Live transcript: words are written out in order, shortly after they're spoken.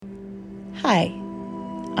Hi,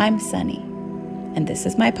 I'm Sunny, and this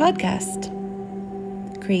is my podcast,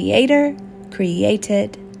 Creator,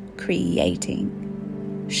 Created,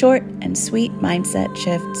 Creating. Short and sweet mindset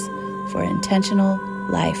shifts for intentional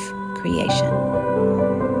life creation.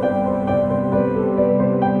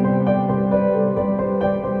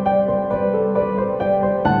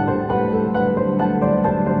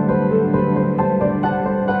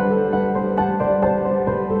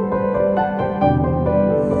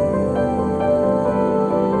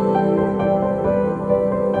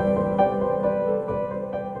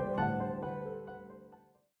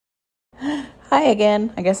 Hi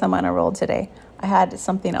again. I guess I'm on a roll today. I had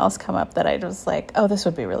something else come up that I was like, oh, this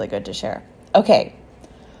would be really good to share. Okay.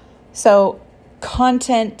 So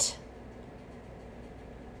content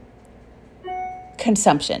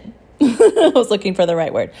consumption. I was looking for the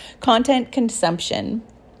right word. Content consumption,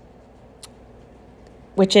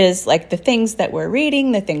 which is like the things that we're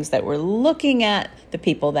reading, the things that we're looking at, the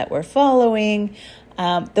people that we're following,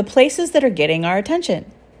 the places that are getting our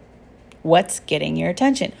attention. What's getting your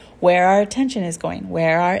attention? Where our attention is going,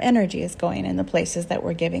 where our energy is going, and the places that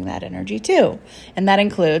we're giving that energy to. And that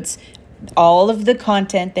includes all of the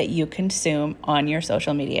content that you consume on your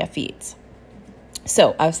social media feeds.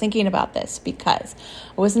 So I was thinking about this because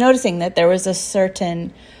I was noticing that there was a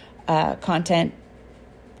certain content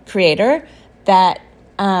creator that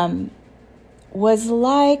was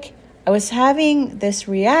like, I was having this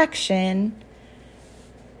reaction.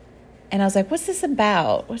 And I was like, what's this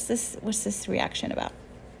about? What's this reaction about?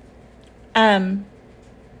 And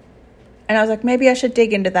I was like, maybe I should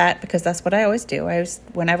dig into that because that's what I always do.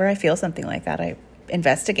 Whenever I feel something like that, I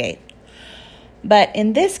investigate. But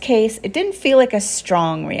in this case, it didn't feel like a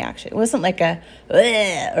strong reaction. It wasn't like a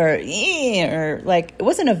or like, it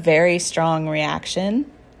wasn't a very strong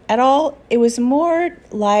reaction at all. It was more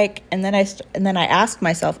like, and then I asked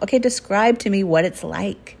myself, okay, describe to me what it's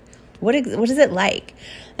like. What is it like?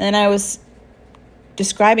 And then I was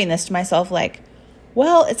describing this to myself like,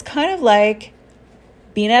 well, it's kind of like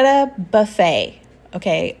being at a buffet,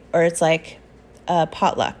 okay? Or it's like a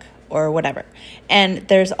potluck or whatever. And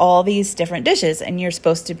there's all these different dishes and you're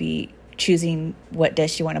supposed to be choosing what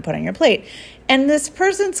dish you want to put on your plate. And this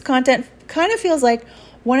person's content kind of feels like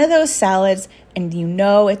one of those salads, and you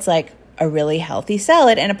know it's like a really healthy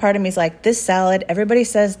salad. And a part of me is like, this salad, everybody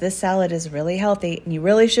says this salad is really healthy and you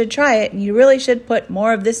really should try it. And you really should put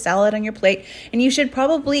more of this salad on your plate. And you should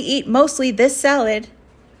probably eat mostly this salad.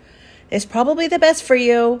 It's probably the best for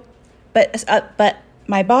you. But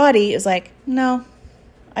my body is like, no,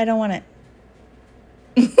 I don't want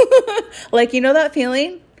it. Like, you know that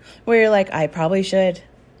feeling where you're like, I probably should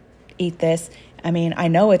eat this. I mean, I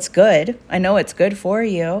know it's good. I know it's good for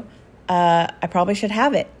you. I probably should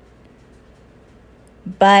have it.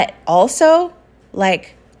 But also,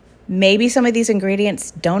 like, maybe some of these ingredients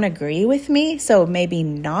don't agree with me, so maybe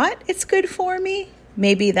not it's good for me.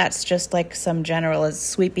 Maybe that's just like some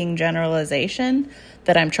sweeping generalization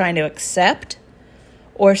that I'm trying to accept,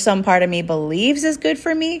 or some part of me believes is good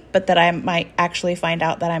for me, but that I might actually find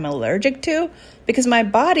out that I'm allergic to, because my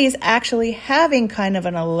body is actually having kind of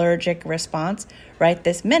an allergic response right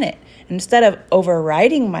this minute. Instead of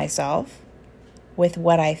overriding myself with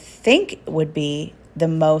what I think would be the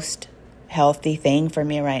most healthy thing for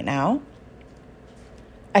me right now,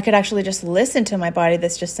 I could actually just listen to my body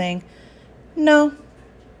that's just saying, no,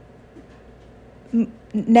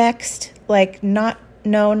 next, like, not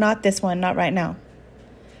this one, not right now.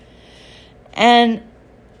 And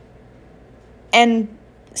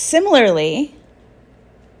similarly,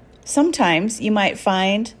 sometimes you might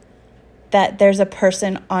find that there's a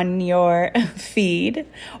person on your feed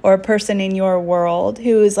or a person in your world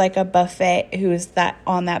who is like a buffet, who is that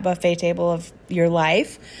on that buffet table of your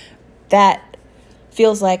life that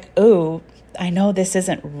feels like, ooh, I know this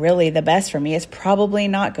isn't really the best for me. It's probably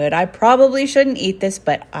not good. I probably shouldn't eat this,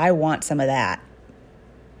 but I want some of that.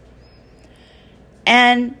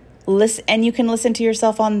 And you can listen to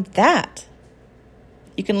yourself on that.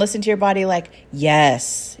 You can listen to your body like,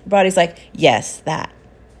 yes. Your body's like, yes, that.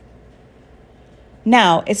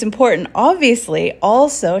 Now, it's important, obviously,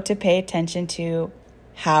 also to pay attention to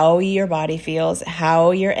how your body feels,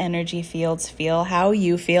 how your energy fields feel, how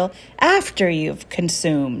you feel after you've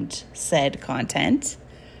consumed said content.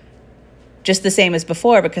 Just the same as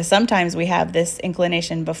before, because sometimes we have this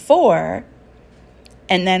inclination before,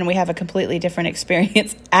 and then we have a completely different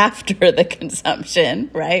experience after the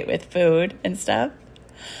consumption, right, with food and stuff.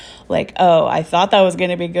 Like, oh, I thought that was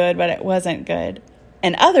going to be good, but it wasn't good.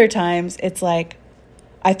 And other times, it's like,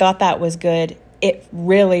 I thought that was good. It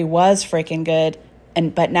really was freaking good.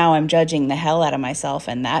 But now I'm judging the hell out of myself,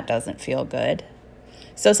 and that doesn't feel good.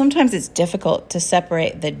 So sometimes it's difficult to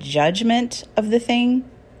separate the judgment of the thing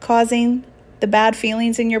causing the bad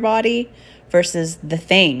feelings in your body versus the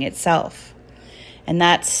thing itself. And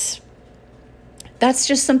that's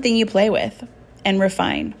just something you play with and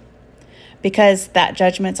refine, because that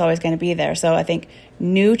judgment's always going to be there. So I think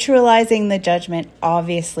neutralizing the judgment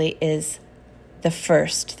obviously is the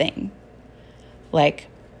first thing. Like,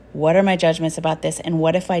 what are my judgments about this? And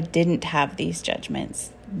what if I didn't have these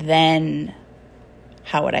judgments? Then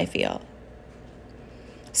how would I feel?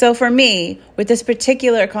 So for me, with this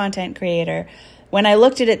particular content creator, when I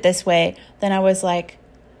looked at it this way, then I was like,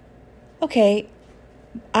 okay,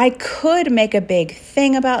 I could make a big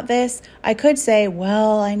thing about this. I could say,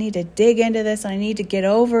 well, I need to dig into this. I need to get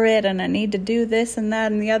over it. And I need to do this and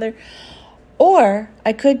that and the other. Or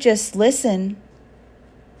I could just listen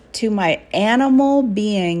to my animal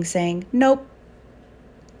being saying, nope,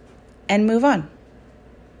 and move on.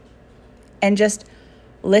 And just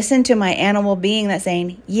listen to my animal being that's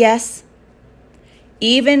saying, yes,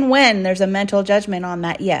 even when there's a mental judgment on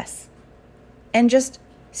that yes. And just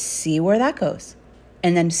see where that goes.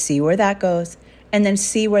 And then see where that goes. And then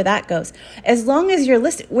see where that goes. As long as you're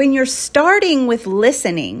listening, when you're starting with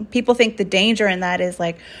listening, people think the danger in that is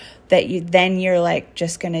like that you're like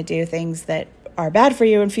just going to do things that are bad for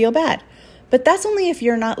you and feel bad. But that's only if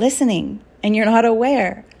you're not listening and you're not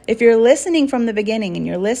aware. If you're listening from the beginning and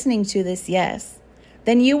you're listening to this yes,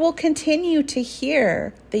 then you will continue to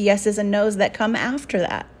hear the yeses and nos that come after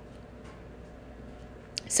that.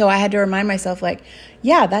 So I had to remind myself, like,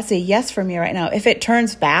 yeah, that's a yes for me right now. If it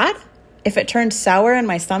turns bad, if it turns sour in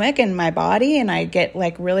my stomach and my body and I get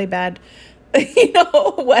like really bad,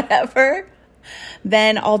 whatever,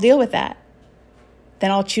 then I'll deal with that. Then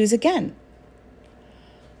I'll choose again.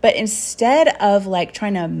 But instead of like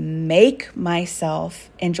trying to make myself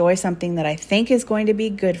enjoy something that I think is going to be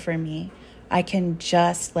good for me, I can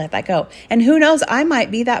just let that go. And who knows, I might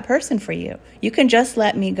be that person for you. You can just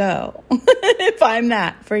let me go if I'm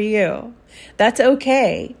that for you. That's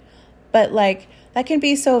okay. But like, that can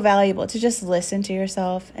be so valuable to just listen to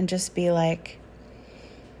yourself and just be like,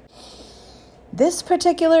 this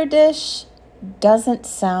particular dish doesn't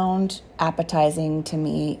sound appetizing to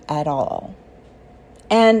me at all.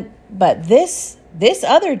 But this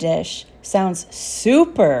other dish sounds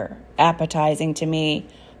super appetizing to me,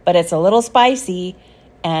 but it's a little spicy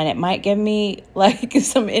and it might give me like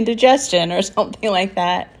some indigestion or something like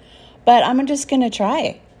that. But I'm just going to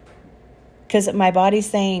try because my body's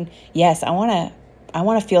saying, yes, I want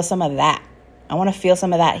to feel some of that. I want to feel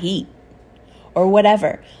some of that heat or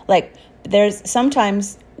whatever. Like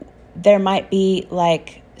sometimes there might be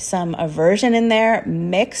like some aversion in there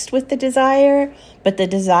mixed with the desire, but the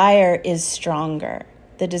desire is stronger.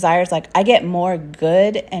 The desire is like, I get more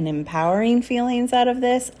good and empowering feelings out of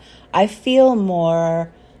this. I feel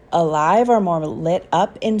more alive or more lit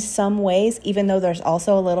up in some ways, even though there's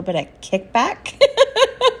also a little bit of kickback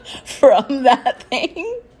from that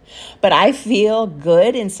thing. But I feel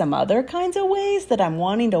good in some other kinds of ways that I'm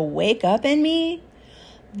wanting to wake up in me.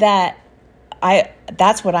 That's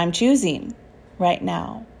what I'm choosing right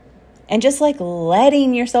now. And just like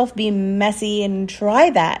letting yourself be messy and try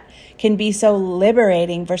that can be so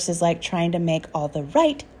liberating versus like trying to make all the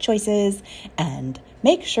right choices and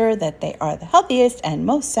make sure that they are the healthiest and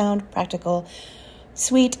most sound, practical,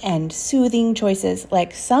 sweet, and soothing choices.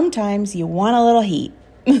 Like sometimes you want a little heat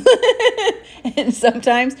and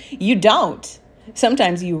sometimes you don't.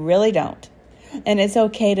 Sometimes you really don't. And it's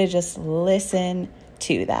okay to just listen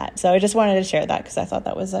to that. So I just wanted to share that because I thought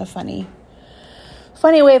that was a funny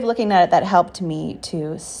way of looking at it that helped me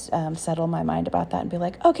to settle my mind about that and be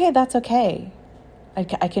like, okay, that's okay. I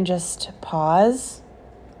can just pause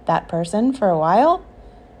that person for a while.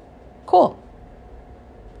 Cool.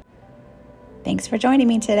 Thanks for joining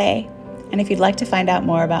me today. And if you'd like to find out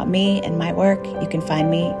more about me and my work, you can find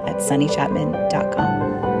me at sunnychapman.com.